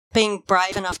being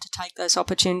brave enough to take those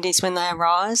opportunities when they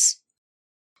arise,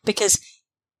 because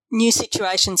new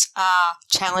situations are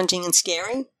challenging and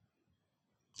scary.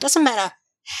 It doesn't matter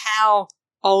how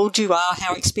old you are,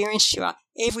 how experienced you are.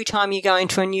 Every time you go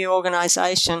into a new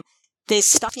organisation, there's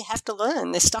stuff you have to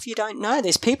learn. There's stuff you don't know.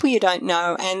 There's people you don't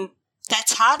know, and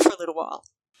that's hard for a little while.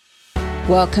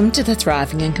 Welcome to the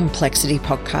Thriving in Complexity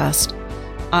podcast.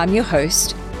 I'm your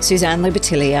host, Suzanne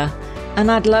Libertilia,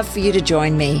 and I'd love for you to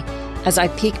join me as I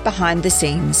peek behind the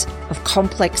scenes of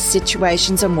complex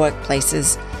situations and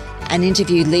workplaces and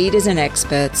interview leaders and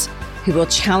experts who will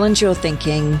challenge your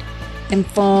thinking,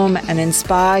 inform and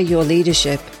inspire your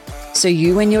leadership so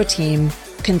you and your team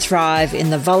can thrive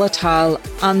in the volatile,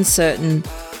 uncertain,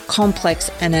 complex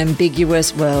and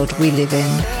ambiguous world we live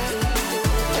in.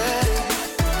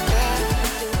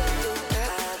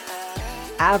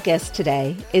 Our guest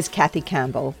today is Cathy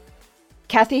Campbell.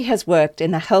 Cathy has worked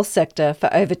in the health sector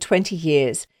for over 20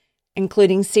 years,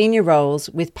 including senior roles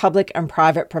with public and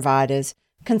private providers,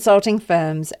 consulting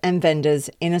firms and vendors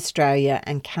in Australia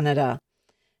and Canada.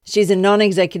 She's a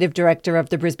non-executive director of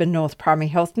the Brisbane North Primary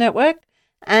Health Network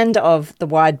and of the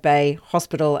Wide Bay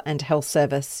Hospital and Health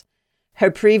Service.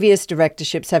 Her previous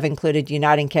directorships have included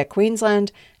Uniting Care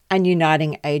Queensland and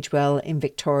Uniting Age Well in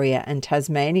Victoria and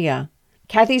Tasmania.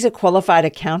 Cathy's a qualified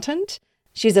accountant.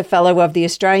 She's a fellow of the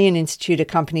Australian Institute of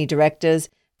Company Directors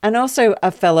and also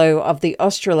a fellow of the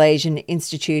Australasian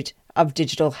Institute of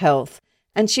Digital Health.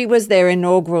 And she was their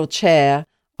inaugural chair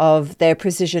of their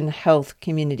Precision Health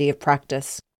Community of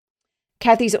Practice.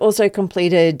 Cathy's also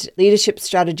completed leadership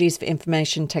strategies for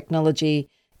information technology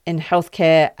in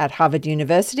healthcare at Harvard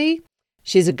University.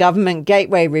 She's a government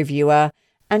gateway reviewer,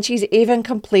 and she's even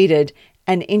completed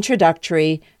an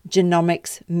introductory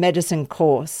genomics medicine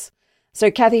course. So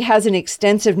Cathy has an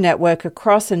extensive network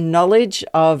across a knowledge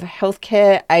of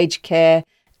healthcare, aged care,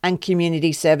 and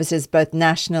community services, both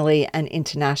nationally and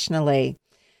internationally.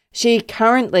 She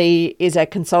currently is a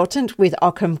consultant with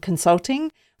Ockham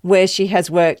Consulting, where she has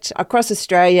worked across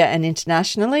Australia and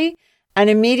internationally. And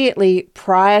immediately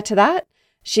prior to that,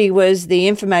 she was the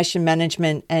Information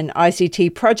Management and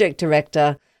ICT Project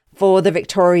Director for the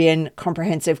Victorian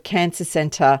Comprehensive Cancer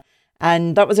Centre.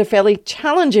 And that was a fairly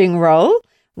challenging role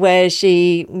where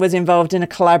she was involved in a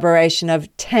collaboration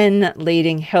of 10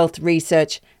 leading health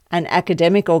research and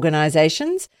academic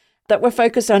organisations that were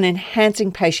focused on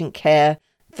enhancing patient care,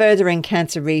 furthering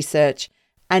cancer research,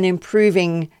 and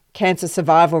improving cancer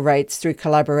survival rates through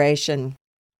collaboration.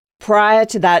 Prior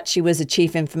to that, she was a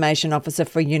Chief Information Officer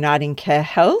for Uniting Care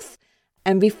Health.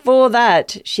 And before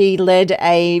that, she led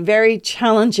a very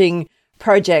challenging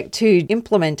project to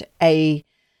implement a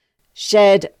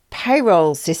shared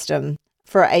payroll system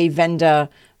for a vendor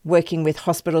working with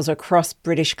hospitals across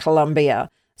British Columbia.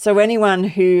 So anyone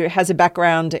who has a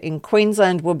background in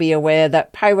Queensland will be aware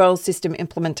that payroll system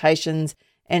implementations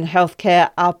in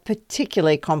healthcare are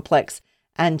particularly complex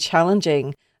and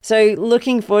challenging. So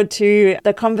looking forward to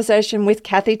the conversation with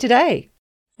Cathy today.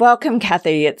 Welcome,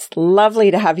 Cathy. It's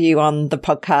lovely to have you on the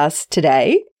podcast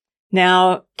today.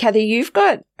 Now, Cathy, you've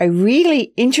got a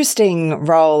really interesting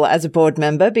role as a board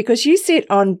member because you sit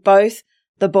on both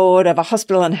the board of a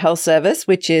hospital and health service,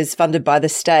 which is funded by the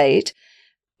state,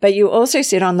 but you also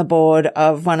sit on the board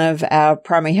of one of our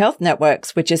primary health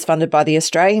networks, which is funded by the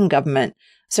Australian government.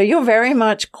 So you're very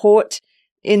much caught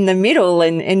in the middle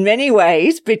in many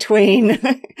ways between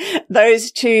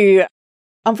those two,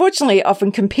 unfortunately,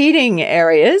 often competing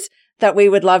areas that we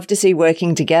would love to see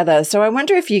working together. So I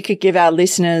wonder if you could give our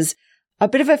listeners a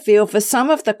bit of a feel for some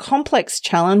of the complex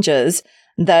challenges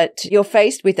that you're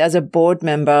faced with as a board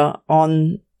member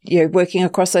on, working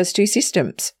across those two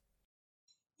systems.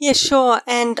 Yeah, sure.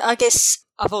 And I guess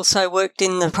I've also worked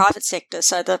in the private sector,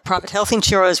 so the private health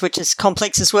insurers, which is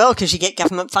complex as well because you get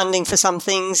government funding for some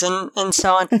things and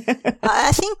so on.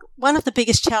 I think one of the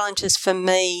biggest challenges for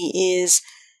me is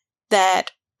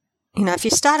that, if you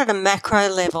start at a macro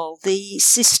level, the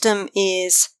system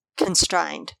is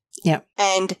constrained. Yeah.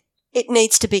 And it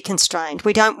needs to be constrained.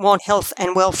 We don't want health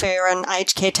and welfare and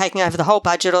aged care taking over the whole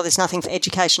budget, or there's nothing for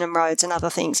education and roads and other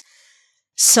things.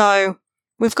 So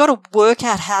we've got to work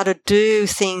out how to do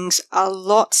things a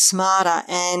lot smarter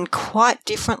and quite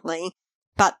differently.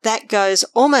 But that goes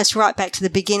almost right back to the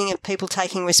beginning of people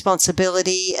taking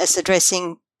responsibility as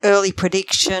addressing early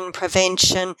prediction,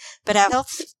 prevention. But our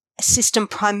health system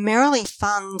primarily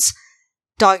funds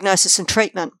diagnosis and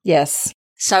treatment. Yes.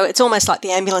 So it's almost like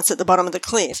the ambulance at the bottom of the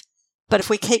cliff. But if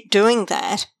we keep doing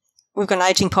that, we've got an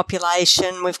ageing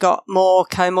population, we've got more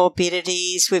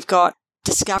comorbidities, we've got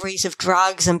discoveries of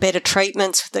drugs and better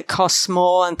treatments that cost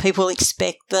more and people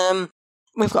expect them.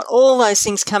 We've got all those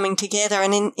things coming together,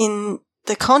 and in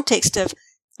the context of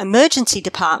emergency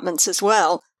departments as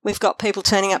well. We've got people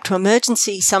turning up to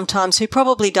emergency sometimes who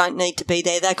probably don't need to be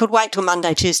there. They could wait till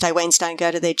Monday, Tuesday, Wednesday and go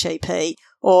to their GP.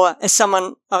 Or as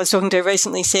someone I was talking to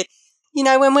recently said, you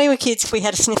know, when we were kids, if we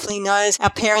had a sniffly nose, our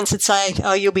parents would say,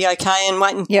 oh, you'll be okay, and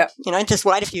wait, and, you know, just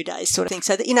wait a few days sort of thing.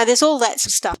 So, that, you know, there's all that sort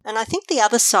of stuff. And I think the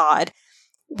other side,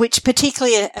 which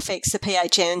particularly affects the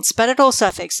PHNs, but it also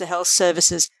affects the health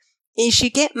services, is you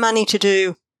get money to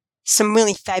do some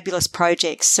really fabulous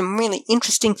projects, some really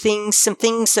interesting things, some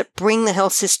things that bring the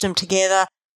health system together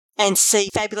and see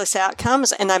fabulous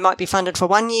outcomes, and they might be funded for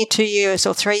 1 year, 2 years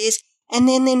or 3 years, and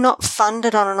then they're not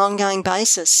funded on an ongoing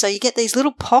basis. So you get these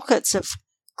little pockets of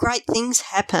great things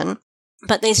happen,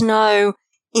 but there's no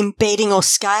embedding or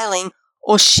scaling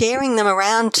or sharing them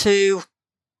around to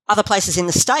other places in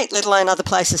the state, let alone other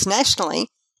places nationally.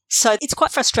 So it's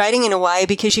quite frustrating in a way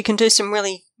because you can do some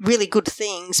really, really good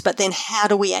things, but then how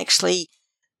do we actually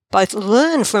both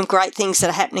learn from great things that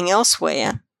are happening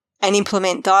elsewhere and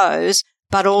implement those,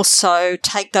 but also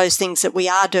take those things that we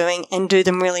are doing and do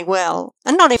them really well?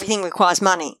 And not everything requires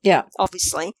money,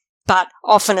 obviously, but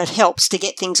often it helps to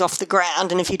get things off the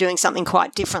ground. And if you're doing something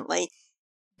quite differently,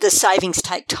 the savings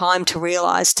take time to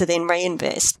realise to then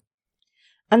reinvest.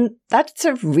 And that's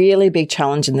a really big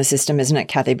challenge in the system, isn't it,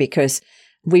 Kathy? Because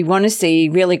we want to see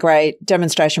really great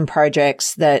demonstration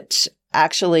projects that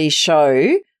actually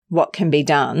show what can be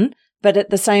done, but at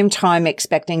the same time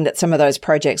expecting that some of those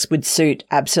projects would suit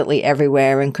absolutely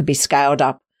everywhere and could be scaled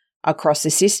up across the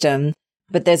system.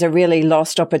 But there's a really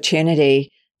lost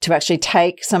opportunity to actually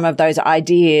take some of those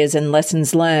ideas and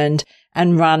lessons learned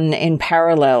and run in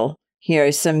parallel, you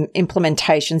know, some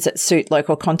implementations that suit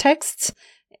local contexts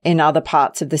in other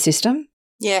parts of the system.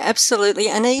 Yeah, absolutely.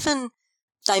 And even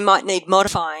they might need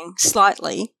modifying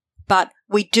slightly, but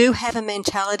we do have a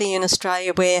mentality in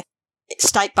Australia where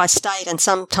state by state and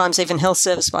sometimes even health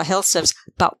service by health service,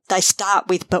 but they start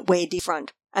with, but we're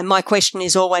different. And my question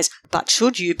is always, but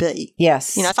should you be?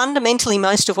 Yes. You know, fundamentally,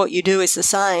 most of what you do is the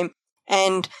same.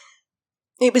 And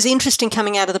it was interesting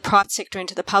coming out of the private sector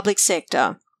into the public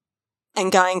sector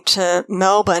and going to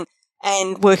Melbourne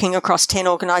and working across 10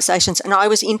 organisations. And I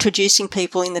was introducing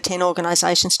people in the 10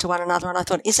 organisations to one another. And I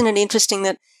thought, isn't it interesting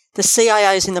that the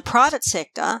CIOs in the private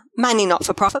sector, mainly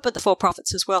not-for-profit, but the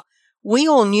for-profits as well, we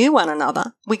all knew one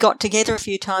another. We got together a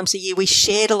few times a year. We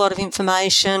shared a lot of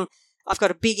information. I've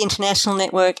got a big international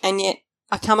network, and yet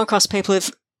I come across people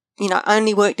who've, you know,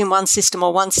 only worked in one system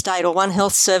or one state or one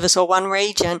health service or one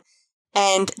region,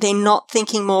 and they're not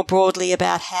thinking more broadly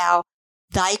about how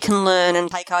they can learn and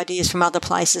take ideas from other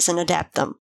places and adapt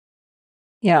them.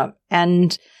 Yeah.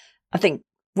 And I think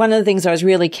one of the things I was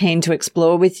really keen to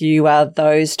explore with you are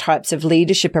those types of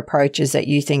leadership approaches that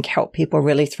you think help people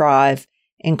really thrive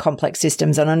in complex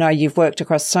systems. And I know you've worked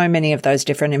across so many of those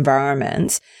different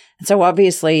environments. And so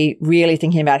obviously really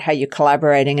thinking about how you're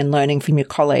collaborating and learning from your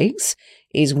colleagues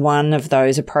is one of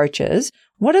those approaches.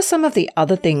 What are some of the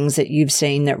other things that you've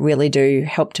seen that really do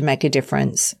help to make a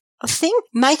difference? I think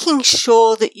making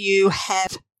sure that you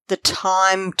have the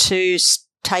time to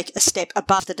take a step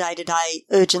above the day-to-day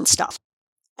urgent stuff.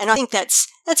 And I think that's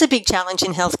a big challenge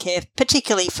in healthcare,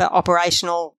 particularly for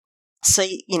operational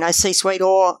C-suite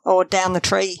or down the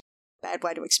tree, bad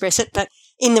way to express it, but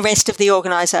in the rest of the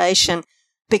organisation,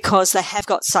 because they have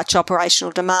got such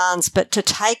operational demands. But to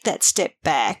take that step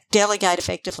back, delegate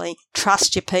effectively,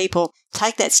 trust your people,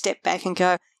 take that step back and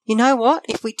go, you know what,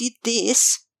 if we did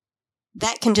this,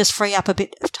 that can just free up a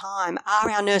bit of time. Are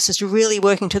our nurses really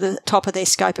working to the top of their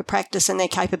scope of practice and their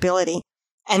capability?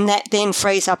 And that then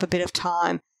frees up a bit of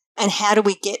time. And how do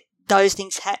we get those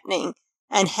things happening?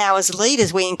 And how, as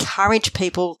leaders, we encourage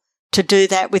people to do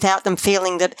that without them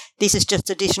feeling that this is just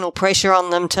additional pressure on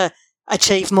them to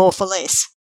achieve more for less.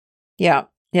 Yeah,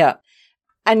 yeah.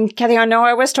 And Kathy, I know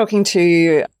I was talking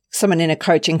to someone in a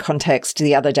coaching context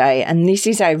the other day, and this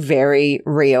is a very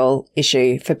real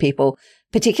issue for people,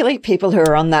 particularly people who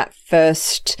are on that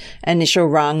first initial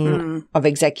rung of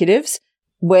executives,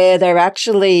 where they're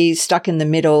actually stuck in the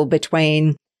middle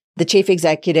between the chief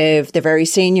executive, the very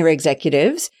senior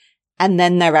executives, and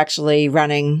then they're actually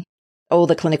running all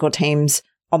the clinical teams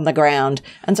on the ground.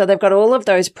 And so they've got all of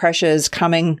those pressures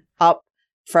coming up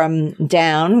from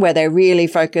down, where they're really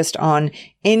focused on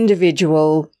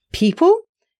individual people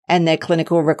and their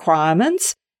clinical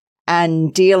requirements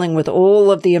and dealing with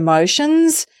all of the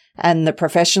emotions and the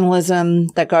professionalism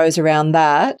that goes around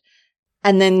that.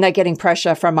 And then they're getting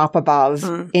pressure from up above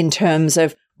in terms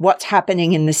of what's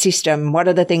happening in the system. What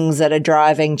are the things that are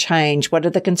driving change? What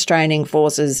are the constraining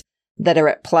forces that are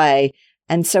at play?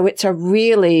 And so it's a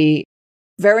really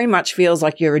very much feels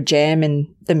like you're a jam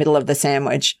in the middle of the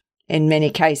sandwich in many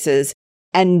cases.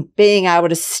 and being able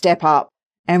to step up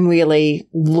and really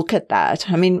look at that.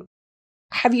 I mean,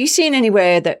 have you seen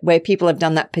anywhere where people have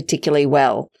done that particularly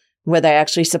well, where they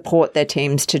actually support their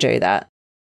teams to do that?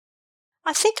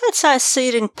 I think I'd say I see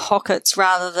it in pockets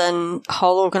rather than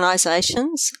whole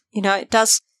organisations. It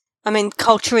does. I mean,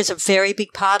 culture is a very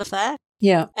big part of that.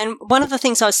 Yeah. And one of the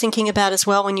things I was thinking about as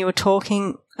well when you were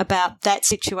talking about that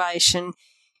situation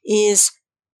is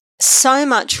so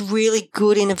much really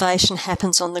good innovation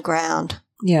happens on the ground.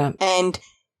 Yeah. And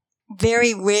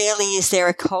very rarely is there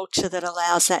a culture that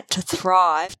allows that to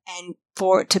thrive and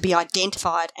for it to be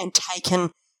identified and taken,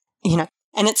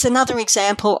 And it's another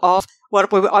example of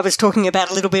what I was talking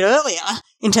about a little bit earlier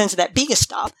in terms of that bigger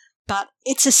stuff. But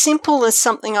it's as simple as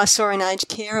something I saw in aged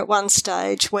care at one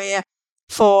stage where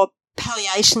for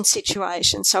palliation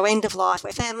situations, so end of life,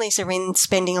 where families are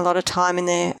spending a lot of time in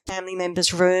their family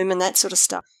member's room and that sort of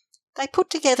stuff, they put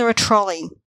together a trolley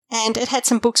and it had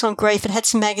some books on grief, it had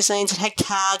some magazines, it had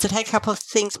cards, it had a couple of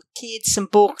things for kids, some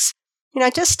books,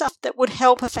 just stuff that would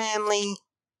help a family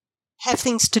have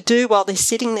things to do while they're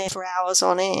sitting there for hours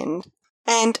on end.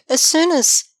 And as soon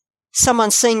as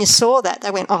someone senior saw that,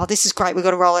 they went, oh, this is great, we've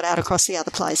got to roll it out across the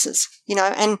other places,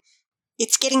 and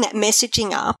it's getting that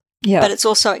messaging up, but it's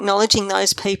also acknowledging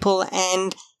those people,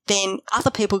 and then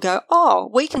other people go, oh,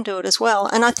 we can do it as well.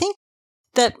 And I think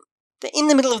that the in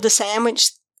the middle of the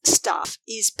sandwich stuff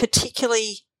is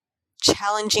particularly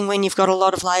challenging when you've got a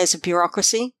lot of layers of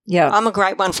bureaucracy. Yeah. I'm a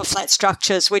great one for flat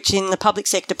structures, which in the public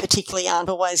sector particularly aren't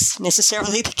always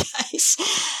necessarily the case.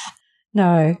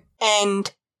 No.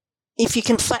 And if you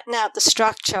can flatten out the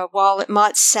structure, while it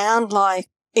might sound like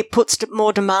it puts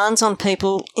more demands on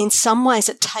people, in some ways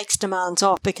it takes demands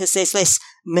off because there's less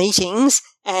meetings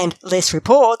and less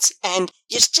reports, and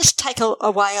you just take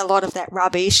away a lot of that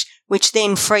rubbish, which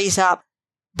then frees up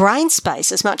brain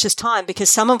space as much as time, because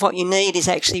some of what you need is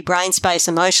actually brain space,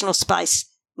 emotional space,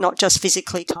 not just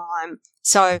physically time.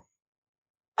 So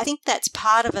I think that's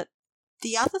part of it.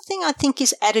 The other thing I think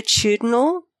is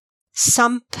attitudinal.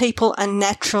 Some people are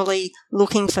naturally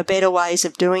looking for better ways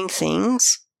of doing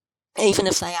things, even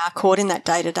if they are caught in that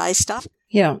day-to-day stuff.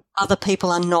 Yeah. Other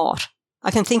people are not.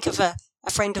 I can think of a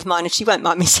friend of mine, and she won't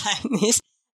mind me saying this.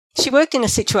 She worked in a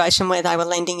situation where they were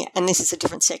lending, and this is a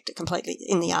different sector completely,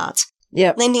 in the arts,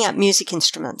 lending out music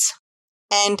instruments.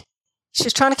 And she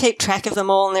was trying to keep track of them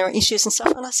all, and there were issues and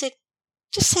stuff. And I said,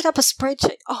 just set up a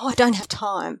spreadsheet. Oh, I don't have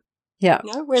time. Yeah.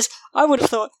 Whereas I would have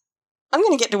thought, I'm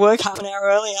going to get to work half an hour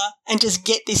earlier and just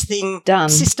get this thing done,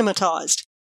 systematised.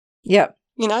 Yep.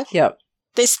 Yep.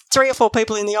 There's 3 or 4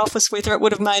 people in the office with her. It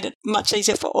would have made it much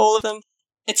easier for all of them,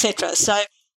 etc. So,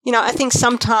 I think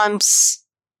sometimes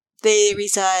there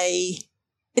is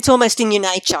it's almost in your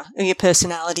nature or your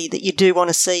personality that you do want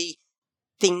to see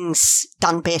things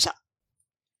done better.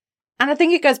 And I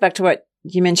think it goes back to what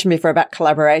you mentioned before about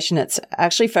collaboration. It's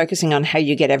actually focusing on how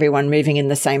you get everyone moving in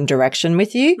the same direction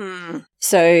with you. Mm.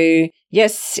 So,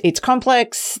 yes, it's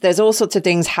complex. There's all sorts of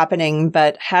things happening,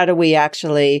 but how do we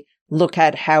actually look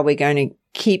at how we're going to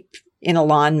keep in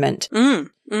alignment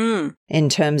in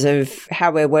terms of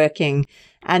how we're working?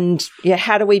 And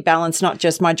how do we balance not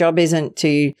just my job isn't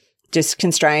to just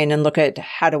constrain and look at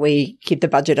how do we keep the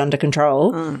budget under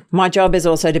control. My job is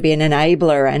also to be an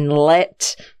enabler and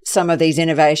let some of these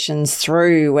innovations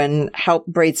through and help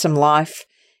breathe some life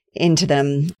into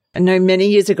them. I know many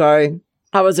years ago,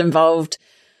 I was involved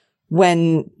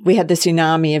when we had the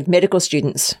tsunami of medical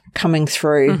students coming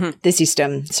through the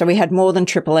system. So we had more than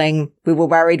tripling. We were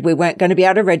worried we weren't going to be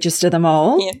able to register them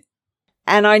all. Yeah.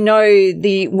 And I know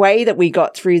the way that we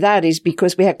got through that is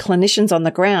because we had clinicians on the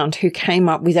ground who came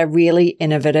up with a really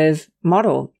innovative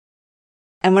model.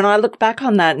 And when I look back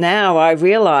on that now, I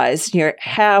realize,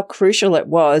 how crucial it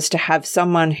was to have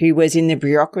someone who was in the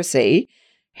bureaucracy,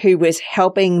 who was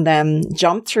helping them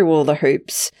jump through all the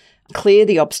hoops, clear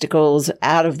the obstacles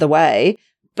out of the way,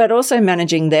 but also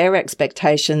managing their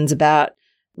expectations about,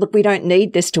 look, we don't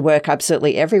need this to work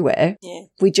absolutely everywhere. Yeah.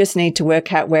 We just need to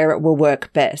work out where it will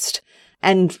work best.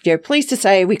 And pleased to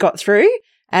say we got through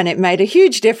and it made a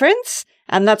huge difference.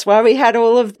 And that's why we had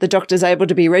all of the doctors able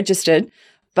to be registered.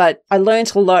 But I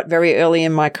learned a lot very early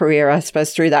in my career, I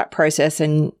suppose, through that process.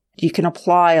 And you can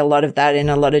apply a lot of that in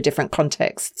a lot of different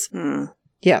contexts.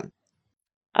 Yeah.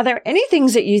 Are there any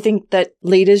things that you think that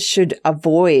leaders should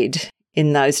avoid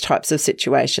in those types of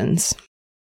situations?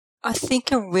 I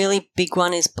think a really big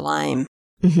one is blame.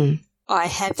 Mm-hmm. I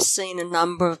have seen a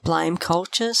number of blame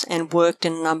cultures and worked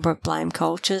in a number of blame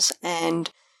cultures, and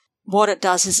what it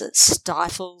does is it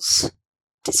stifles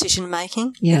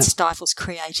decision-making. Yeah. It stifles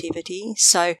creativity.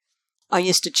 So I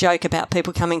used to joke about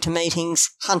people coming to meetings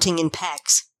hunting in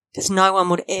packs. because no one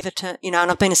would ever turn, and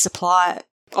I've been a supplier,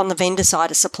 on the vendor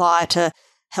side, a supplier to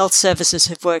health services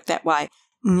who've worked that way.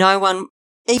 No one,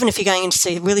 even if you're going in to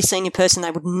see a really senior person,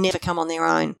 they would never come on their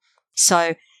own.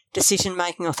 So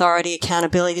decision-making authority,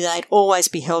 accountability, they'd always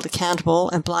be held accountable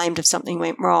and blamed if something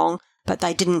went wrong, but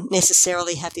they didn't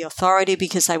necessarily have the authority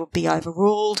because they would be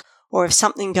overruled, or if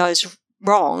something goes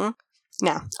wrong.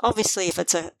 Now, obviously, if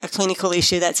it's a clinical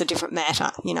issue, that's a different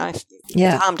matter. If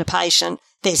you've harmed a patient,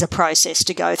 there's a process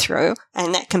to go through,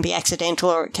 and that can be accidental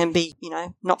or it can be,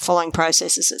 not following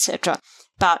processes, etc.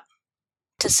 But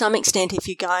to some extent, if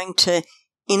you're going to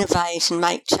innovate and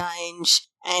make change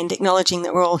and acknowledging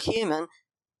that we're all human,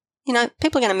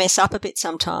 people are going to mess up a bit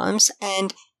sometimes,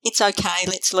 and it's okay.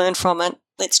 Let's learn from it.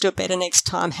 Let's do it better next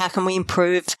time. How can we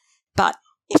improve? But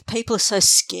if people are so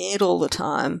scared all the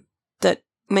time, that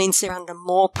means they're under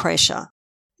more pressure.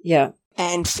 Yeah.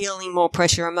 And feeling more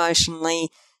pressure emotionally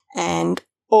and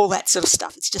all that sort of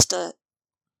stuff. It's just a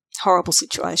horrible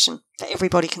situation for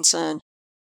everybody concerned.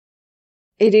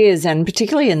 It is, and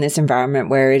particularly in this environment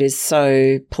where it is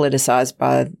so politicised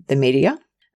by the media,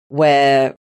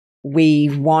 where we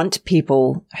want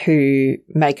people who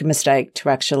make a mistake to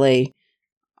actually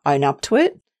own up to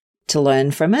it, to learn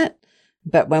from it.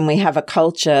 But when we have a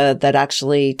culture that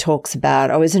actually talks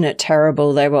about, oh, isn't it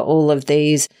terrible? There were all of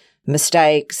these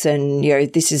mistakes and,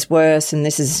 this is worse and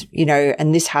this is,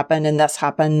 and this happened and that's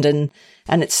happened and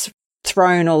it's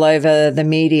thrown all over the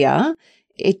media.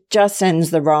 It just sends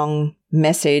the wrong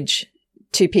message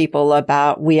to people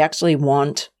about we actually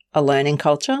want a learning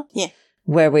culture. Yeah.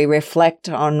 Where we reflect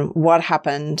on what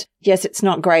happened. Yes, it's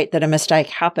not great that a mistake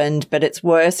happened, but it's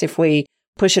worse if we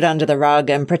push it under the rug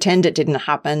and pretend it didn't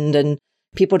happen and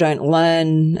people don't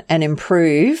learn and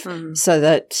improve so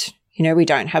that, we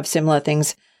don't have similar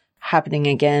things happening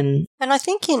again. And I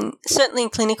think certainly in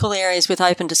clinical areas with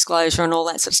open disclosure and all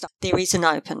that sort of stuff, there is an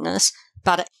openness,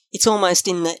 but it's almost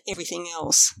in everything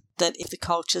else that if the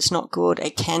culture's not good,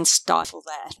 it can stifle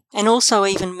that. And also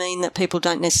even mean that people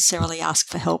don't necessarily ask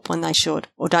for help when they should,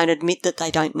 or don't admit that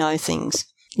they don't know things.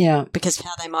 Yeah. Because of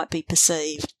how they might be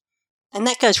perceived. And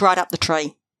that goes right up the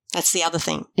tree. That's the other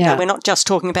thing. Yeah. We're not just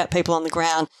talking about people on the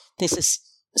ground. This is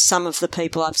some of the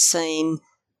people I've seen,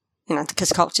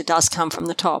 because culture does come from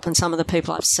the top, and some of the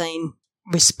people I've seen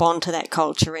respond to that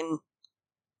culture in,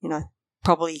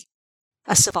 probably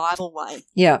a survival way.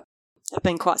 Yeah. Have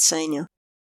been quite senior.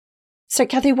 So,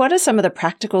 Kathy, what are some of the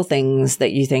practical things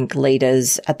that you think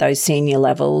leaders at those senior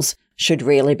levels should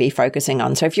really be focusing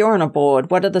on? So if you're on a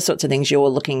board, what are the sorts of things you're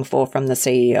looking for from the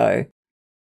CEO?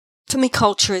 For me,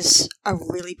 culture is a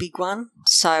really big one.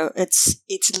 So it's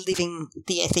living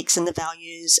the ethics and the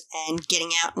values and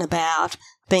getting out and about,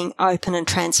 being open and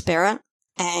transparent,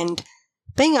 and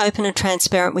being open and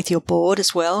transparent with your board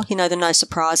as well, the no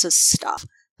surprises stuff,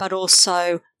 but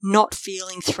also not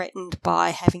feeling threatened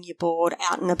by having your board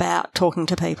out and about talking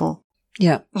to people.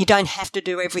 Yeah. You don't have to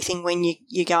do everything when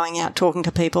you're going out talking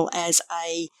to people as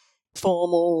a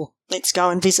formal, let's go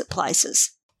and visit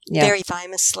places. Yeah. Very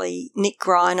famously, Nick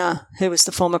Greiner, who was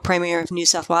the former Premier of New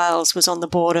South Wales, was on the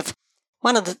board of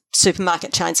one of the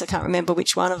supermarket chains. I can't remember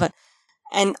which one of it.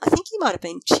 And I think he might have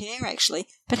been chair, actually.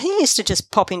 But he used to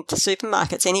just pop into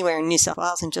supermarkets anywhere in New South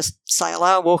Wales and just say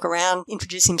hello, walk around,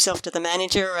 introduce himself to the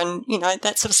manager and,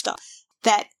 that sort of stuff.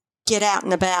 That get out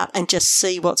and about and just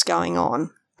see what's going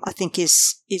on, I think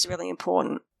is really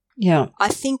important. Yeah. I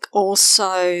think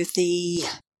also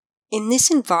in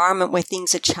this environment where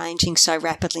things are changing so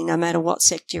rapidly, no matter what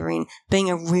sector you're in, being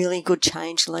a really good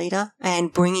change leader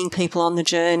and bringing people on the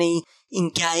journey,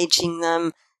 engaging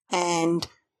them, and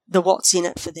the what's in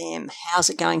it for them. How's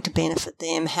it going to benefit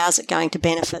them? How's it going to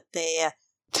benefit their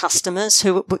customers?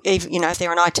 Who, if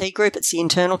they're an IT group, it's the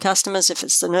internal customers. If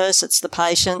it's the nurse, it's the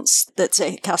patients that's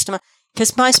a customer.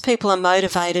 Because most people are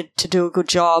motivated to do a good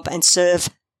job and serve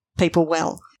people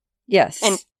well. Yes.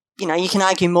 And you can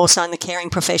argue more so in the caring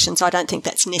professions. I don't think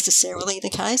that's necessarily the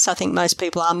case. I think most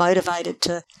people are motivated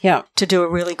to do a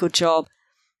really good job.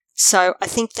 So I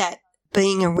think that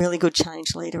being a really good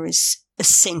change leader is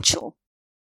essential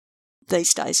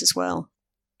these days as well.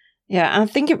 Yeah, I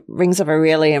think it brings up a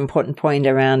really important point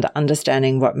around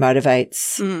understanding what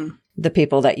motivates the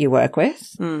people that you work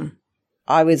with. Mm.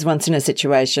 I was once in a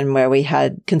situation where we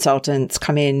had consultants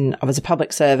come in. I was a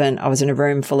public servant. I was in a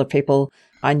room full of people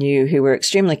I knew who were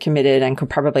extremely committed and could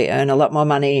probably earn a lot more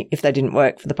money if they didn't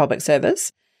work for the public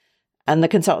service. And the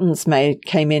consultants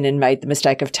came in and made the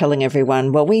mistake of telling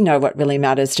everyone, well, we know what really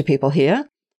matters to people here.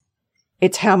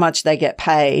 It's how much they get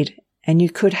paid. And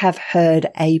you could have heard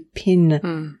a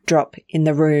pin drop in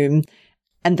the room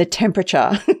and the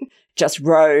temperature just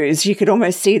rose. You could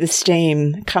almost see the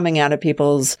steam coming out of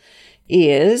people's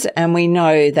ears, and we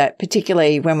know that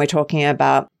particularly when we're talking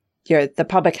about the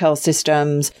public health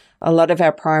systems, a lot of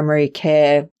our primary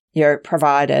care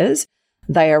providers,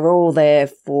 they are all there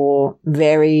for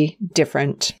very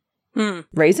different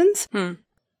reasons. And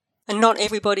not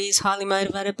everybody is highly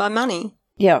motivated by money.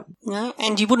 Yeah.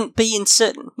 And you wouldn't be in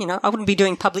certain, I wouldn't be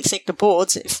doing public sector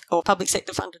boards or public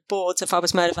sector funded boards if I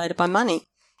was motivated by money.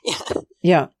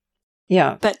 Yeah.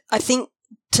 But I think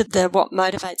to what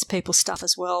motivates people stuff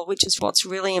as well, which is what's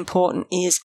really important,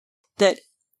 is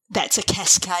that's a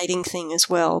cascading thing as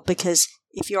well, because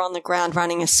if you're on the ground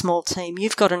running a small team,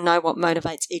 you've got to know what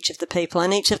motivates each of the people,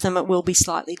 and each of them, it will be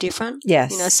slightly different.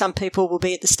 Yes. Some people will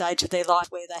be at the stage of their life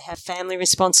where they have family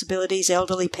responsibilities,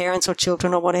 elderly parents or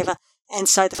children or whatever, and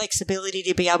so the flexibility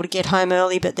to be able to get home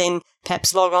early but then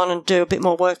perhaps log on and do a bit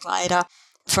more work later.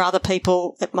 For other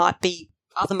people, it might be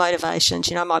other motivations,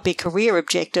 it might be a career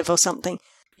objective or something.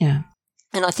 Yeah.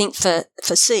 And I think for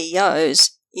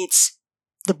CEOs, it's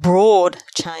the broad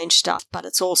change stuff, but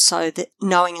it's also the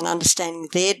knowing and understanding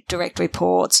their direct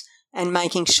reports and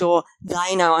making sure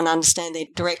they know and understand their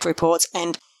direct reports.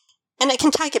 And it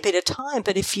can take a bit of time,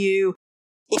 but if you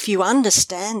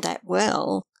understand that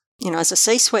well, as a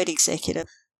C-suite executive,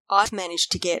 I've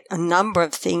managed to get a number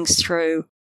of things through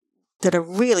that are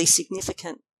really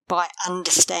significant by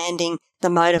understanding the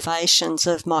motivations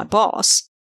of my boss.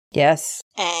 Yes.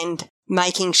 And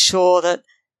making sure that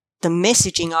the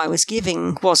messaging I was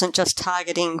giving wasn't just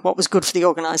targeting what was good for the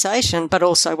organisation, but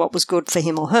also what was good for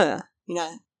him or her,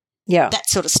 Yeah. that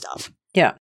sort of stuff.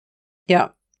 Yeah. Yeah.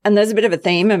 And there's a bit of a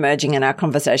theme emerging in our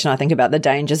conversation, I think, about the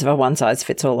dangers of a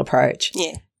one-size-fits-all approach.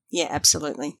 Yeah. Yeah,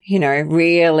 absolutely.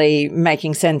 Really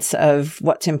making sense of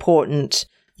what's important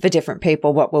for different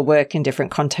people, what will work in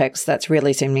different contexts. That's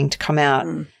really seeming to come out.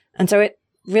 And so it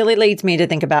really leads me to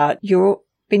think about you've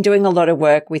been doing a lot of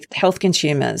work with health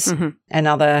consumers and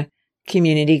other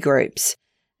community groups.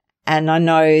 And I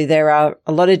know there are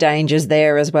a lot of dangers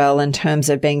there as well in terms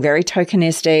of being very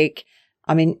tokenistic.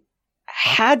 I mean,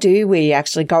 how do we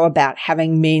actually go about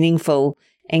having meaningful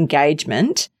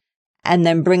engagement and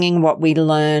then bringing what we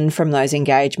learn from those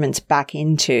engagements back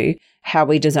into how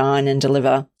we design and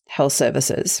deliver health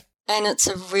services? And it's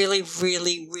a really,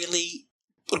 really, really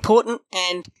important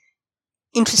and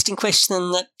interesting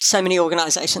question that so many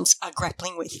organisations are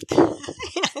grappling with.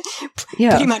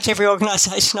 Pretty much every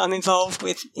organisation I'm involved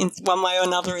with in one way or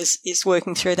another is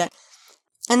working through that.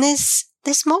 And there's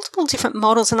multiple different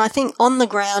models, and I think on the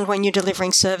ground when you're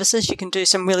delivering services, you can do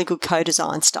some really good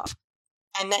co-design stuff.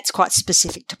 And that's quite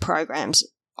specific to programs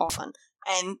often.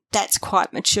 And that's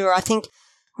quite mature. I think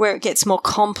where it gets more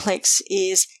complex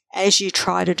is as you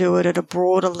try to do it at a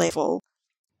broader level.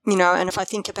 And if I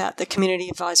think about the Community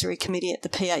Advisory Committee at the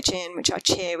PHN, which I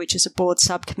chair, which is a board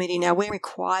subcommittee, now we're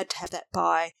required to have that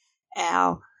by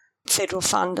our federal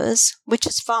funders, which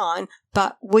is fine,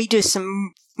 but we do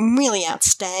some really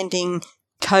outstanding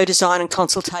co-design and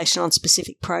consultation on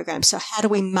specific programs. So how do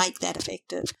we make that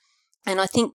effective? And I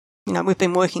think, we've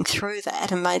been working through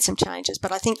that and made some changes,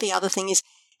 but I think the other thing is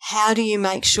how do you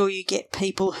make sure you get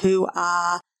people who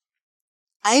are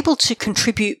able to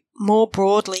contribute more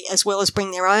broadly as well as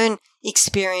bring their own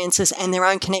experiences and their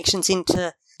own connections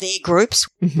into their groups,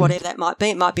 whatever that might be.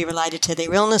 It might be related to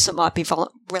their illness. It might be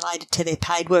related to their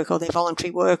paid work or their voluntary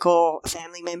work or a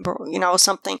family member, or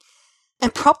something.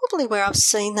 And probably where I've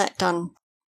seen that done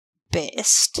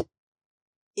best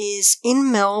is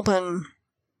in Melbourne,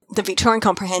 the Victorian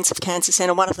Comprehensive Cancer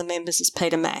Centre. One of the members is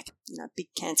Peter Mack, big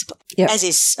cancer, as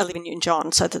is Olivia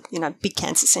Newton-John, so that, big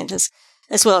cancer centres,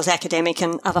 as well as academic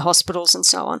and other hospitals and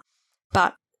so on.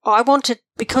 But I wanted,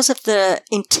 because of the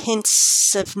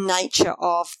intensive nature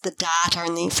of the data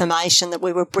and the information that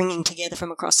we were bringing together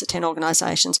from across the 10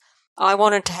 organisations, I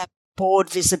wanted to have board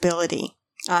visibility,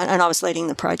 and I was leading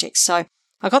the project. So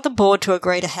I got the board to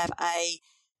agree to have a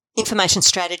information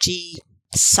strategy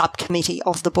subcommittee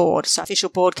of the board, so official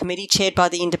board committee chaired by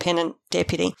the independent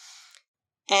deputy.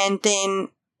 And then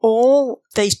all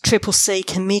these CCC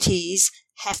committees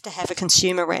have to have a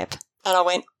consumer rep. And I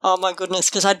went, oh my goodness,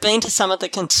 because I'd been to some of the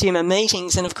consumer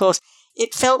meetings, and of course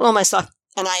it felt almost like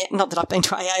not that I've been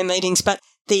to AA meetings, but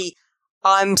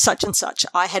I'm such and such,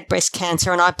 I had breast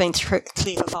cancer and I've been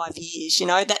clear for 5 years,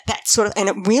 that sort of, and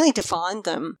it really defined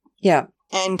them. Yeah.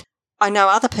 And I know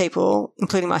other people,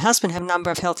 including my husband, have a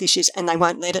number of health issues and they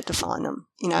won't let it define them,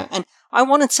 and I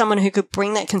wanted someone who could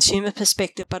bring that consumer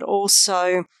perspective but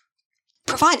also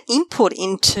provide input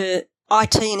into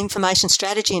IT and information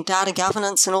strategy and data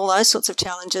governance and all those sorts of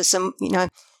challenges and,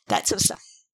 that sort of stuff.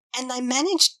 And they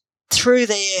managed through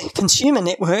their consumer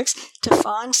networks to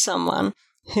find someone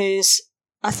who's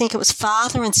I think it was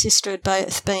father and sister had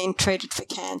both been treated for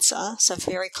cancer, so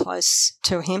very close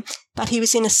to him. But he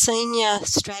was in a senior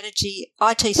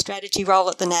IT strategy role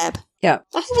at the NAB. Yeah.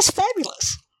 I think it was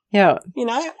fabulous. Yeah.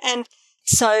 And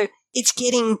so it's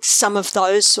getting some of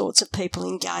those sorts of people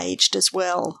engaged as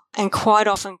well. And quite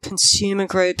often consumer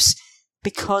groups,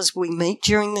 because we meet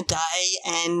during the day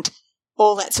and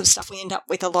all that sort of stuff, we end up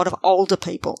with a lot of older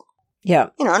people. Yeah.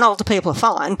 And older people are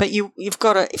fine, but you've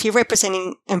got to, if you're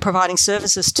representing and providing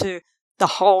services to the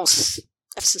whole of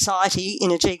society in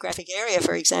a geographic area,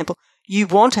 for example, you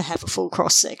want to have a full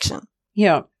cross-section.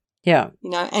 Yeah. Yeah.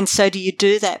 And so do you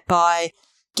do that by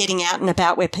getting out and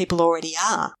about where people already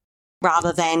are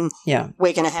rather than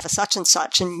we're going to have a such and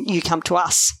such and you come to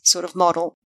us sort of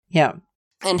model. Yeah.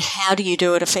 And how do you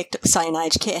do it effectively, say in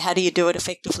aged care, how do you do it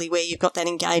effectively where you've got that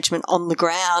engagement on the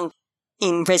ground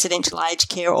in residential aged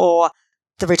care, or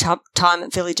the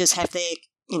retirement villages have their,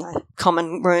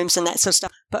 common rooms and that sort of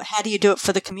stuff. But how do you do it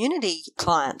for the community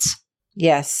clients?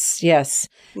 Yes.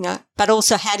 But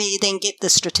also how do you then get the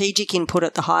strategic input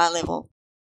at the higher level?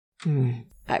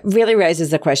 It really raises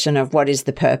the question of what is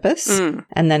the purpose,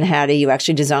 and then how do you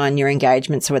actually design your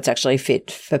engagement so it's actually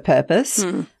fit for purpose.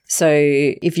 So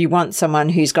if you want someone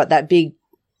who's got that big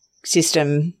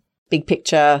system, big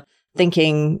picture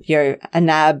thinking, a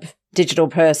NAB digital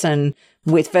person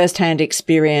with first-hand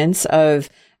experience of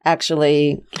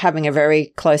actually having a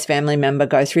very close family member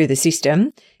go through the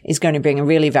system is going to bring a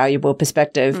really valuable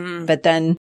perspective. But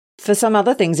then for some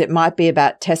other things, it might be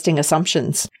about testing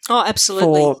assumptions. Oh,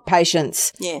 absolutely. For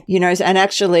patients. Yeah. And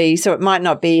actually, so it might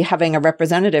not be having a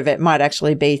representative. It might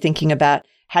actually be thinking about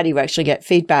how do you actually get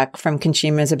feedback from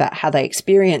consumers about how they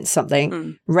experience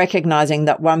something, recognizing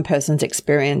that one person's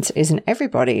experience isn't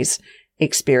everybody's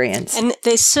experience. And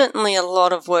there's certainly a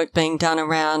lot of work being done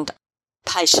around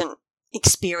patient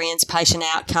experience, patient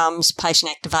outcomes,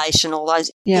 patient activation, all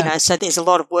those, so there's a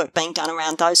lot of work being done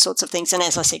around those sorts of things. And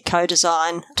as I said,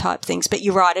 co-design type things. But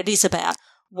you're right, it is about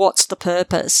what's the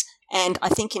purpose. And I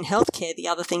think in healthcare, the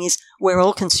other thing is we're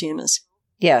all consumers.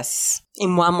 Yes.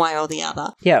 In one way or the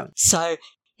other. Yeah. So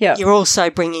you're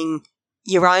also bringing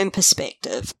your own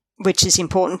perspective, which is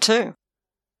important too.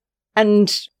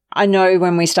 And I know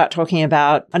when we start talking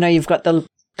about, I know you've got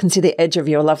can see the edge of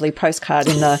your lovely postcard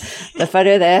in the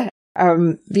photo there,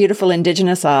 beautiful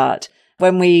Indigenous art.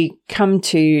 When we come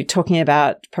to talking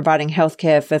about providing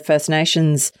healthcare for First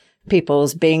Nations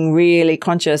peoples, being really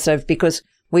conscious of, because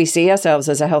we see ourselves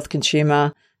as a health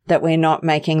consumer, that we're not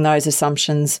making those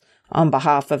assumptions on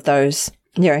behalf of those,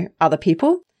 other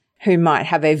people who might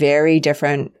have a very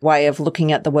different way of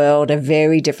looking at the world, a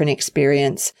very different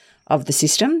experience of the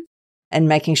system, and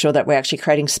making sure that we're actually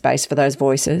creating space for those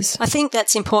voices. I think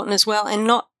that's important as well, and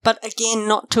not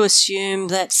to assume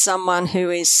that someone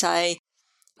who is, say,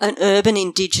 an urban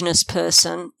Indigenous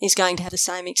person is going to have the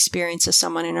same experience as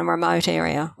someone in a remote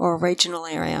area or a regional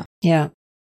area. Yeah.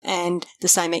 And the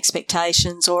same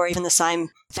expectations or even the same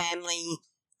family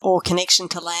or connection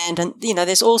to land. And,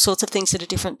 there's all sorts of things that are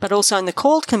different. But also in the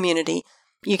called community,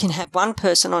 you can have one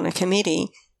person on a committee,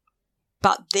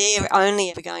 but they're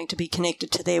only ever going to be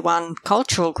connected to their one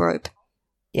cultural group.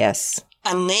 Yes.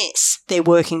 Unless they're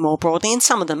working more broadly, and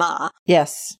some of them are.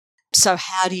 Yes. So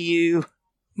how do you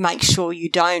make sure you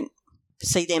don't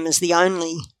see them as the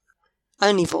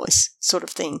only voice sort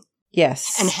of thing?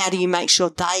 Yes. And how do you make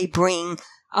sure they bring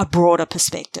a broader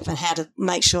perspective, and how to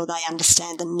make sure they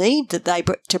understand the need that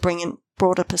to bring in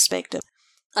broader perspective?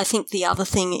 I think the other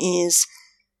thing is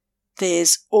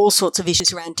there's all sorts of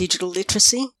issues around digital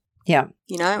literacy. Yeah.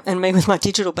 And me with my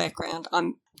digital background,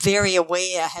 I'm very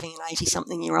aware, having an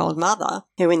 80-something-year-old mother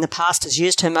who in the past has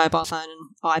used her mobile phone and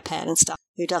iPad and stuff,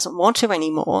 who doesn't want to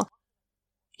anymore.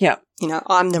 Yeah.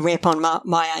 I'm the rep on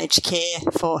my aged care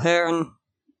for her, and,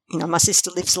 my sister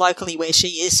lives locally where she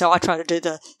is, so I try to do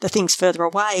the things further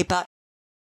away. But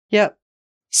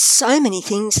so many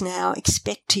things now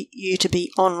expect you to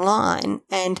be online,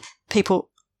 and people,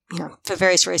 for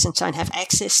various reasons don't have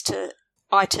access to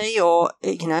IT or,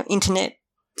 internet,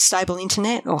 stable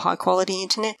internet or high quality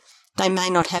internet. They may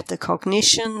not have the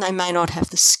cognition, they may not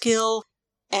have the skill,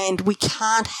 and we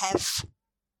can't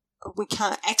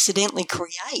accidentally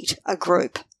create a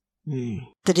group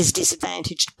that is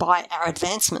disadvantaged by our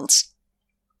advancements.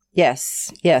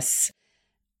 Yes.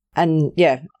 And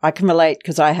I can relate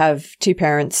because I have two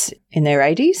parents in their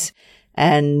 80s.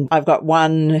 And I've got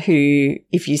one who,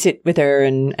 if you sit with her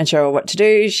and show her what to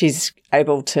do, she's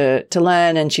able to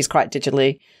learn, and she's quite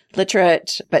digitally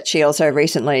literate. But she also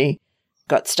recently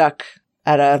got stuck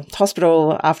at a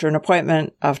hospital after an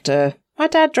appointment after my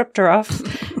dad dropped her off.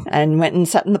 and went and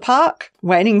sat in the park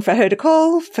waiting for her to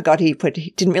call.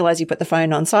 He didn't realize he put the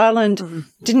phone on silent.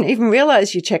 Didn't even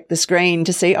realize you checked the screen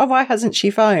to see, oh, why hasn't she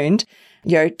phoned?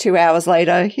 2 hours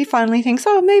later, he finally thinks,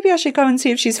 oh, maybe I should go and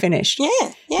see if she's finished.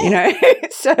 Yeah.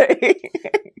 So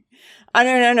I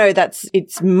don't know.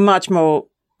 It's much more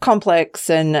complex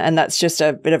and that's just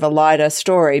a bit of a lighter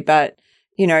story. But,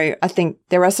 I think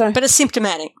there are But it's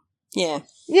symptomatic. Yeah.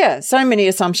 Yeah. So many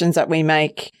assumptions that we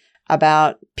make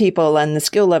about people and the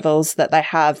skill levels that they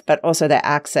have, but also their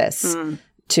access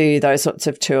to those sorts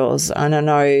of tools. And I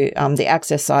know the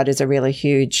access side is a really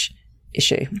huge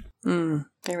issue.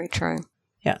 Very true.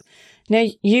 Yeah. Now,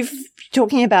 you've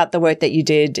talking about the work that you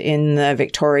did in the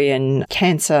Victorian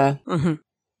Cancer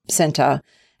Centre,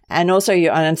 and also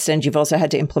I understand you've also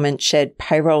had to implement shared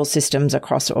payroll systems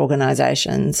across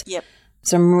organisations. Yep.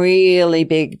 Some really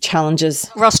big challenges.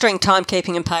 Rostering,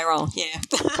 timekeeping and payroll, yeah.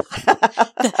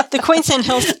 the Queensland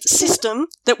health system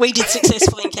that we did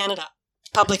successfully in Canada,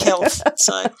 public health.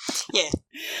 So, yeah,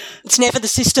 it's never the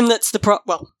system that's the problem.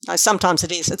 Well, no, sometimes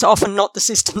it is. It's often not the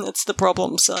system that's the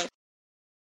problem, so.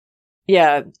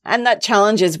 Yeah, and that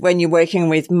challenge is when you're working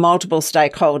with multiple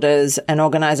stakeholders and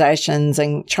organisations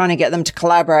and trying to get them to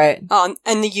collaborate. Oh,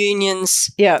 and the unions.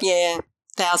 Yeah. Yeah.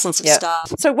 Thousands of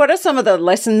staff. So what are some of the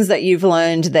lessons that you've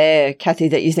learned there, Kathy,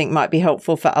 that you think might be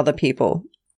helpful for other people?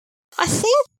 I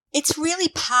think it's really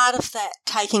part of that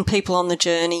taking people on the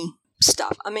journey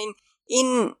stuff. I mean,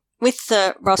 with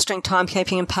the rostering,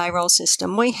 timekeeping and payroll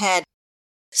system, we had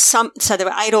so there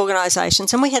were 8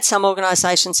 organisations, and we had some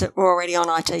organisations that were already on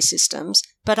IT systems,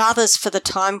 but others for the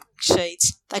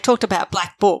timesheets, they talked about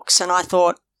black books, and I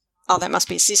thought, oh, that must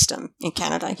be a system in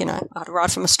Canada, I'd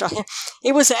arrived from Australia.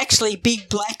 It was actually big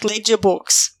black ledger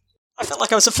books. I felt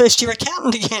like I was a first-year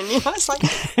accountant again, It's like,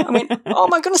 I went, oh,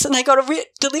 my goodness, and they got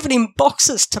delivered in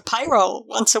boxes to payroll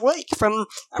once a week from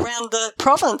around the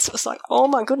province. It was like, oh,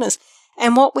 my goodness.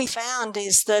 And what we found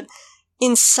is that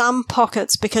in some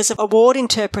pockets, because of award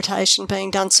interpretation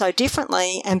being done so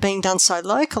differently and being done so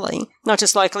locally, not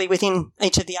just locally within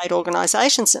each of the 8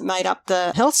 organisations that made up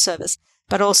the health service,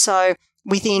 but also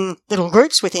within little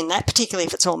groups within that, particularly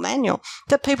if it's all manual,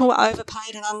 that people were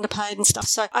overpaid and underpaid and stuff.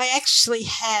 So I actually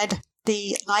had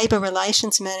the labour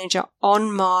relations manager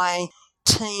on my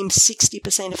team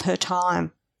 60% of her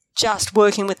time, just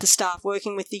working with the staff,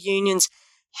 working with the unions.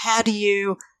 How do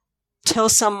you tell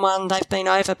someone they've been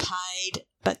overpaid,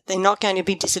 but they're not going to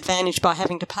be disadvantaged by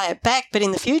having to pay it back, but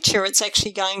in the future it's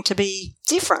actually going to be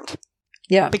different?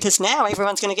 Yeah. Because now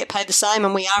everyone's going to get paid the same,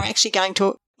 and we are actually going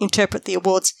to interpret the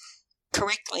awards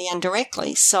correctly and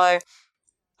directly. So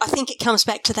I think it comes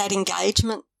back to that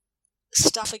engagement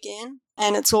stuff again,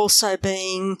 and it's also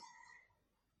being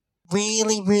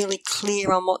really, really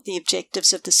clear on what the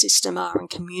objectives of the system are and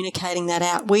communicating that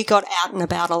out. We got out and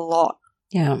about a lot.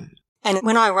 Yeah. And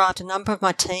when I arrived, a number of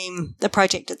my team, the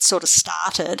project had sort of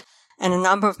started, and a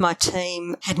number of my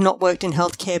team had not worked in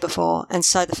healthcare before. And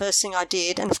so the first thing I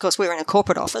did, and of course we were in a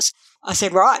corporate office, I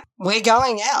said, right, we're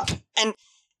going out. And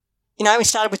we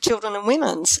started with children and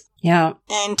women's. Yeah.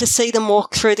 And to see them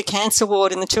walk through the cancer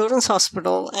ward in the children's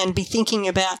hospital and be thinking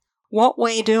about what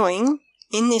we're doing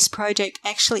in this project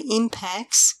actually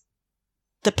impacts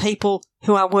the people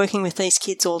who are working with these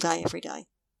kids all day, every day.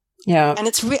 Yeah. And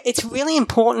it's really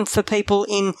important for people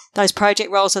in those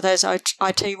project roles or those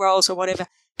IT roles or whatever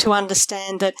to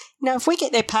understand that, if we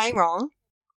get their pay wrong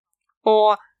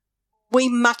or we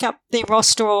muck up their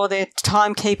roster or their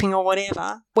timekeeping or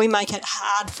whatever, we make it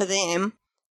hard for them.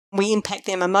 We impact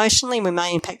them emotionally. We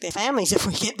may impact their families if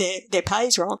we get their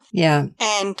pays wrong. Yeah.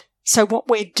 And so what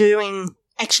we're doing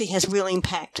actually has real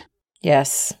impact.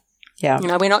 Yes. Yeah.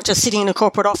 We're not just sitting in a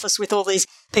corporate office with all these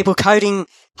people coding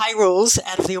pay rules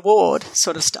out of the award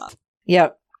sort of stuff.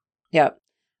 Yep. Yep.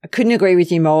 I couldn't agree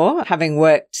with you more. Having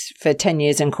worked for 10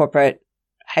 years in corporate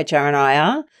HR and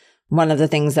IR, one of the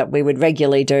things that we would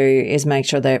regularly do is make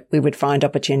sure that we would find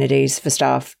opportunities for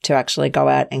staff to actually go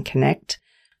out and connect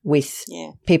with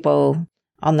people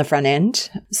on the front end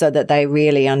so that they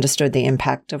really understood the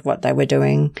impact of what they were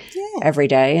doing every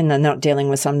day, and they're not dealing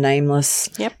with some nameless,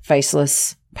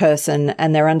 faceless person,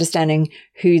 and they're understanding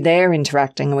who they're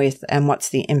interacting with and what's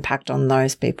the impact on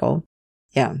those people.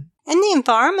 Yeah. And the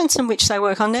environments in which they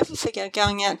work. I'll never forget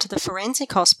going out to the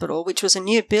forensic hospital, which was a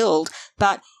new build,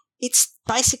 but it's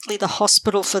basically the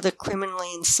hospital for the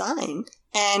criminally insane.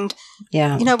 And,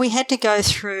 we had to go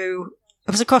through,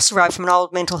 it was across the road from an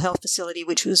old mental health facility,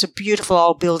 which was a beautiful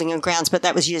old building and grounds, but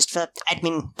that was used for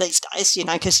admin these days,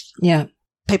 because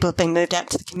people have been moved out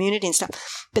to the community and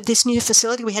stuff. But this new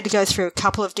facility, we had to go through a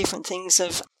couple of different things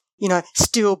of,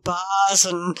 steel bars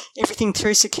and everything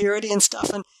through security and stuff.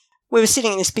 And we were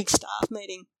sitting in this big staff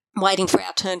meeting, waiting for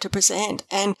our turn to present.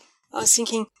 And I was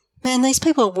thinking, man, these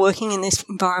people are working in this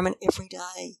environment every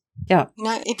day. Yeah. You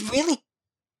know, it really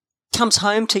comes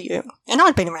home to you. And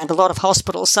I'd been around a lot of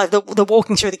hospitals, so the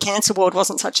walking through the cancer ward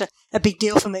wasn't such a big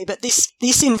deal for me. But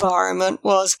this environment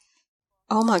was,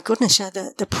 oh my goodness, you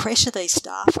know, the pressure these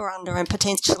staff are under and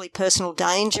potentially personal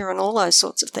danger and all those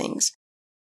sorts of things.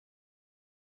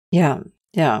 Yeah,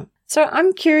 yeah. So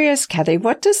I'm curious, Kathy,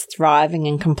 what does thriving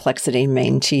in complexity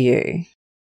mean to you?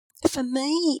 For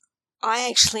me, I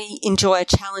actually enjoy a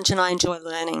challenge and I enjoy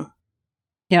learning.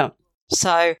 Yeah.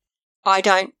 So I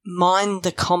don't mind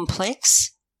the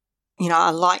complex. You know, I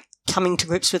like coming to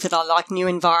grips with it. I like new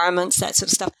environments, that sort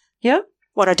of stuff. Yeah.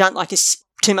 What I don't like is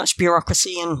too much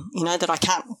bureaucracy and, you know, that I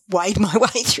can't wade my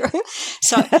way through.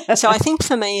 So I think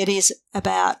for me it is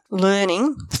about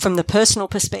learning from the personal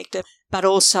perspective, but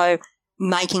also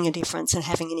making a difference and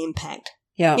having an impact.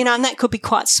 Yeah. You know, and that could be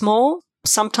quite small.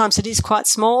 Sometimes it is quite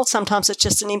small. Sometimes it's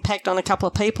just an impact on a couple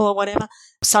of people or whatever.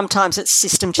 Sometimes it's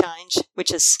system change,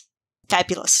 which is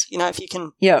fabulous, you know, if you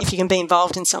can be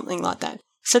involved in something like that.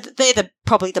 So they're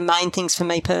probably the main things for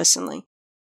me personally.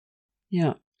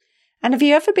 Yeah. And have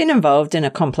you ever been involved in a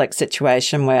complex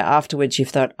situation where afterwards you've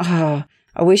thought, oh,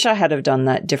 I wish I had have done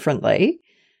that differently?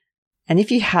 And if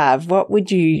you have, what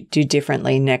would you do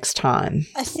differently next time?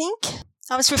 I think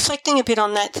I was reflecting a bit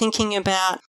on that, thinking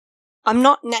about I'm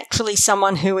not naturally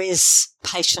someone who is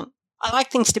patient. I like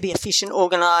things to be efficient,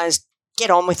 organised, get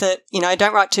on with it, you know,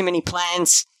 don't write too many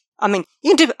plans. I mean,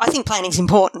 I think planning is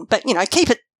important, but, you know,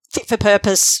 keep it fit for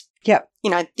purpose. Yep. You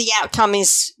know, the outcome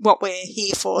is what we're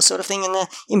here for, sort of thing, and the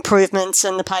improvements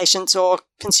and the patients or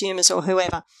consumers or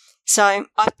whoever. So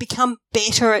I've become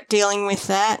better at dealing with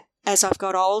that as I've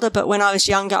got older, but when I was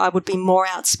younger, I would be more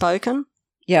outspoken.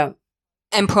 Yeah.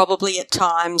 And probably at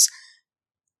times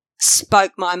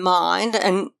spoke my mind.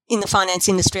 And in the finance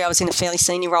industry, I was in a fairly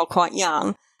senior role quite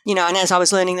young, you know, and as I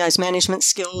was learning those management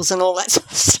skills and all that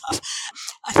sort of stuff,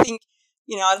 I think,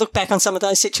 you know, I look back on some of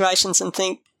those situations and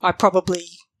think I've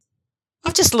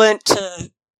just learnt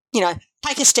to, you know,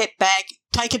 take a step back,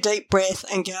 take a deep breath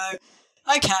and go,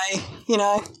 okay, you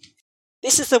know,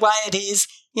 this is the way it is,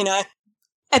 you know,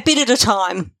 a bit at a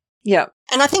time. Yeah.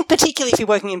 And I think particularly if you're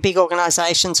working in big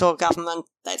organisations or government,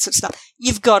 that sort of stuff,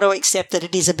 you've got to accept that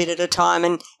it is a bit at a time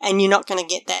and you're not going to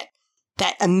get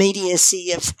that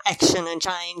immediacy of action and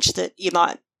change that you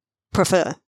might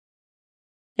prefer.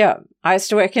 Yeah. I used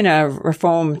to work in a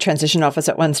reform transition office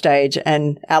at one stage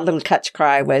and our little catch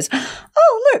cry was,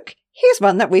 oh, look, here's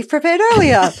one that we've prepared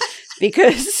earlier.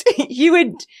 Because you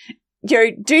would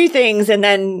do things and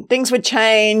then things would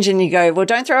change and you go, well,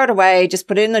 don't throw it away, just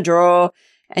put it in the drawer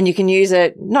and you can use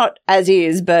it not as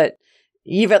is, but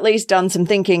you've at least done some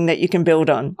thinking that you can build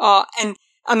on. Oh, and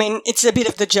I mean, it's a bit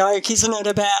of the joke, isn't it,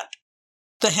 about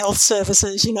the health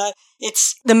services, you know,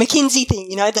 it's the McKinsey thing,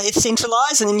 you know, they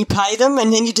centralise and then you pay them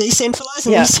and then you decentralise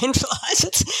and then you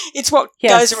centralise. It's what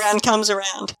goes around comes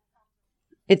around.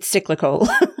 It's cyclical.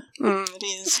 It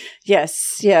is.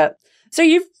 Yes, yeah. So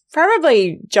you've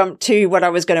probably jumped to what I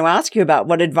was going to ask you about.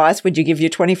 What advice would you give your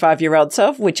 25-year-old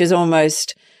self, which is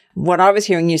almost what I was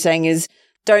hearing you saying is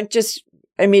don't just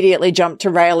immediately jump to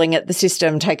railing at the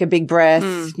system, take a big breath,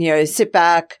 you know, sit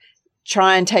back,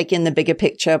 try and take in the bigger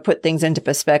picture, put things into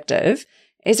perspective.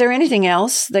 Is there anything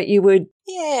else that you would?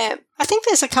 Yeah, I think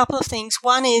there's a couple of things.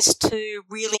 One is to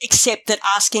really accept that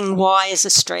asking why is a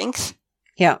strength.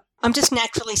 Yeah. I'm just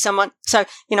naturally someone, so,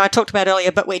 you know, I talked about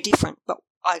earlier, but we're different. But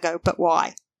I go, but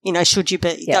why? You know, should you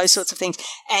be? Yes. Those sorts of things.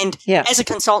 And as a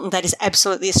consultant, that is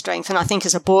absolutely a strength. And I think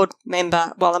as a board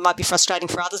member, while it might be frustrating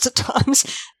for others at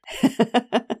times,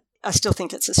 I still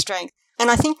think it's a strength.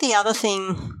 And I think the other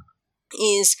thing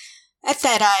is at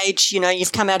that age, you know,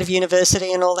 you've come out of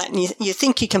university and all that, and you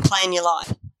think you can plan your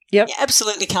life. Yep. You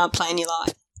absolutely can't plan your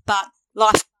life. But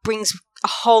life brings a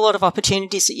whole lot of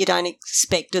opportunities that you don't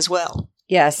expect as well.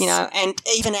 Yes. You know, and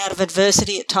even out of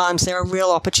adversity at times, there are real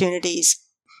opportunities.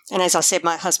 And as I said,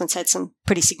 my husband's had some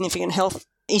pretty significant health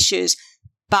issues.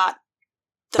 But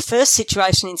the first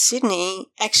situation in Sydney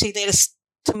actually led us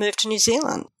to move to New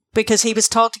Zealand because he was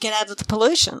told to get out of the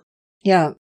pollution.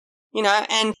 Yeah. You know,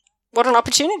 and what an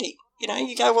opportunity. You know,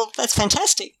 you go, well, that's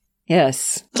fantastic.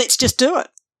 Yes. Let's just do it.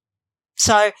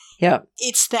 So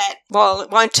it's that, while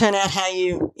it won't turn out how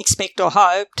you expect or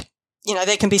hoped, you know,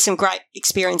 there can be some great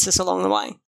experiences along the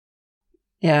way.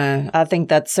 Yeah, I think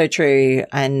that's so true.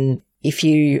 And if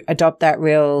you adopt that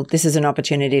this is an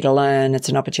opportunity to learn, it's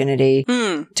an opportunity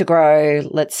to grow,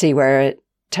 let's see where it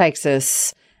takes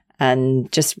us,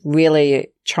 and just really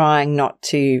trying not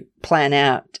to plan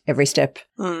out every step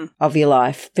of your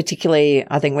life. Particularly,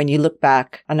 I think when you look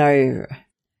back, I know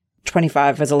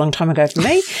 25 was a long time ago for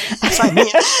me. Same here.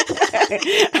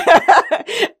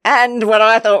 And what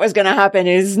I thought was going to happen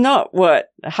is not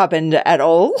what happened at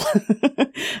all.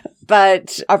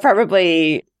 But I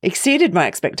probably exceeded my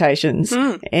expectations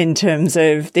in terms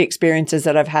of the experiences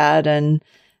that I've had and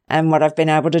what I've been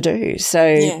able to do.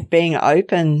 So being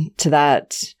open to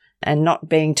that and not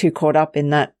being too caught up in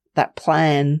that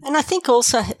plan. And I think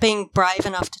also being brave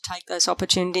enough to take those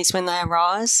opportunities when they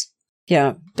arise.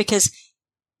 Yeah. Because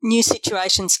new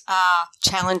situations are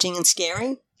challenging and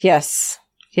scary. Yes.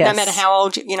 No matter how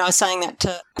old you know, I was saying that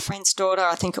to a friend's daughter,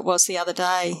 I think it was the other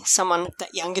day, someone of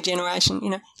that younger generation, you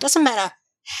know, it doesn't matter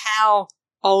how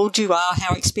old you are,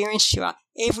 how experienced you are.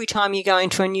 Every time you go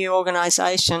into a new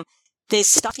organisation, there's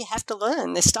stuff you have to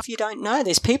learn. There's stuff you don't know.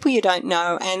 There's people you don't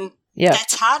know. And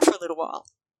that's hard for a little while.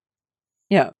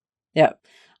 Yeah. Yeah.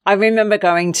 I remember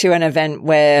going to an event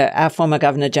where our former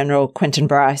Governor-General, Quentin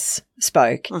Bryce,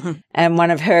 spoke, and one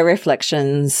of her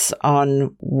reflections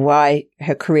on why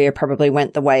her career probably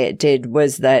went the way it did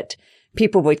was that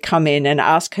people would come in and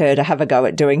ask her to have a go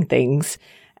at doing things,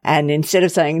 and instead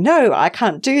of saying, no, I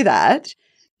can't do that,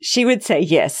 she would say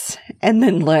yes and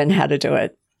then learn how to do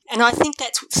it. And I think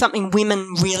that's something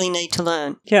women really need to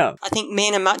learn. Yeah. I think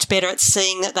men are much better at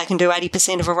seeing that they can do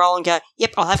 80% of a role and go,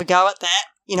 yep, I'll have a go at that,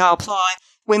 you know, I'll apply.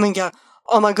 Women go,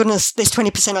 oh, my goodness, there's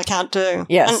 20% I can't do.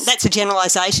 Yes. And that's a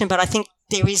generalisation, but I think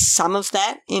there is some of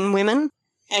that in women,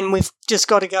 and we've just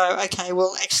got to go, okay,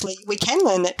 well, actually, we can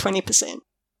learn that 20%.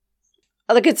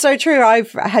 Look, it's so true.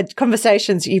 I've had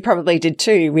conversations, you probably did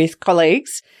too, with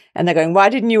colleagues, and they're going, why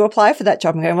didn't you apply for that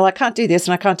job? I'm going, well, I can't do this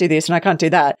and I can't do this and I can't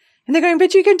do that. And they're going,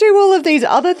 but you can do all of these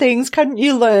other things. Couldn't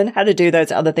you learn how to do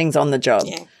those other things on the job?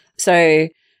 Yeah. So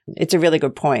it's a really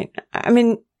good point. I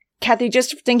mean, Kathy,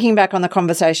 just thinking back on the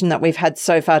conversation that we've had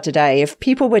so far today, if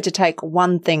people were to take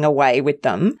one thing away with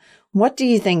them, what do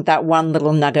you think that one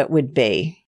little nugget would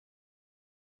be?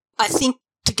 I think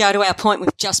to go to our point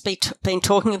we've just been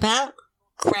talking about,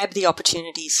 grab the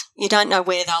opportunities. You don't know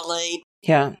where they'll lead.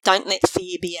 Yeah. Don't let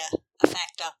fear be a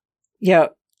factor. Yeah.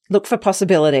 Look for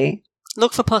possibility.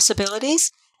 Look for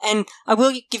possibilities. And I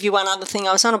will give you one other thing.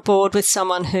 I was on a board with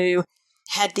someone who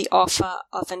had the offer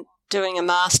of doing a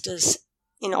master's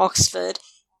in Oxford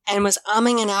and was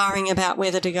umming and ahhing about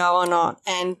whether to go or not.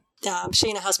 And she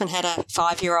and her husband had a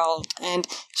 5-year-old, and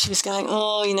she was going,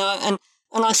 oh, you know, and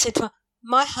I said to her,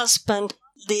 my husband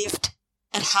lived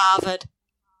at Harvard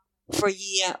for a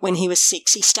year when he was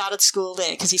 6. He started school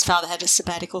there because his father had a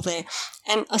sabbatical there.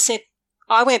 And I said,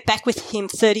 I went back with him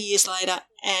 30 years later,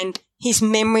 and his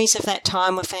memories of that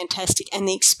time were fantastic, and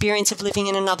the experience of living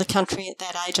in another country at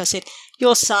that age. I said,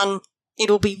 your son,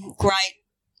 it'll be great,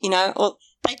 you know, or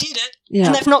they did it,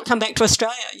 and they've not come back to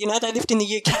Australia. You know, they lived in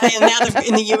the UK and now they're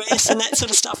in the US and that sort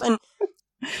of stuff. And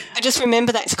I just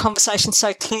remember that conversation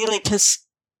so clearly because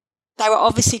they were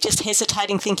obviously just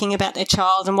hesitating, thinking about their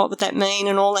child and what would that mean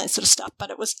and all that sort of stuff.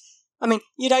 But it was, I mean,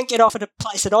 you don't get offered a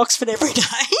place at Oxford every day.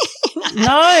 You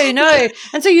know? No.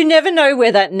 And so you never know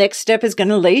where that next step is going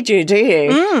to lead you, do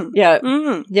you? Yeah.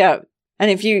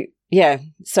 And if you,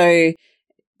 so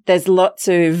there's lots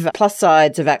of plus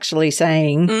sides of actually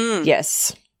saying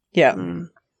yes. Yeah.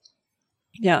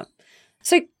 Yeah.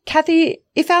 So, Kathy,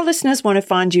 if our listeners want to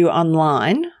find you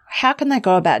online, how can they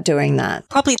go about doing that?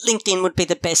 Probably LinkedIn would be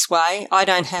the best way. I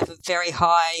don't have a very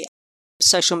high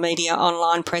social media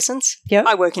online presence. Yep.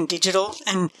 I work in digital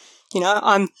and, you know,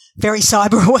 I'm very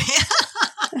cyber aware.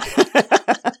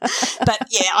 But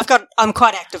yeah, I'm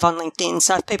quite active on LinkedIn.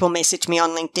 So if people message me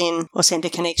on LinkedIn or send a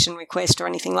connection request or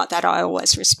anything like that, I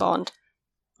always respond.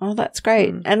 Oh, that's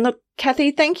great. And look, Kathy,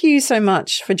 thank you so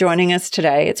much for joining us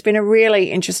today. It's been a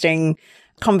really interesting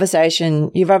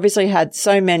conversation. You've obviously had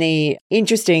so many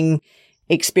interesting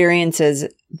experiences,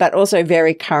 but also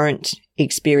very current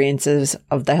experiences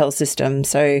of the health system.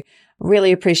 So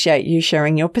really appreciate you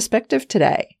sharing your perspective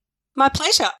today. My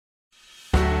pleasure.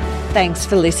 Thanks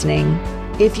for listening.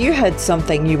 If you heard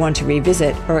something you want to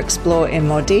revisit or explore in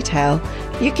more detail,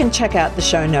 you can check out the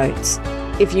show notes.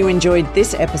 If you enjoyed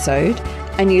this episode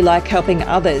and you like helping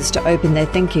others to open their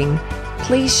thinking,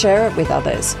 please share it with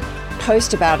others,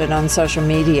 post about it on social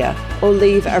media, or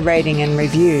leave a rating and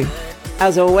review.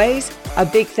 As always, a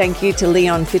big thank you to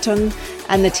Leon Fitton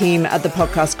and the team at the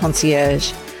Podcast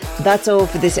Concierge. That's all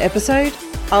for this episode.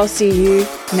 I'll see you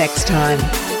next time.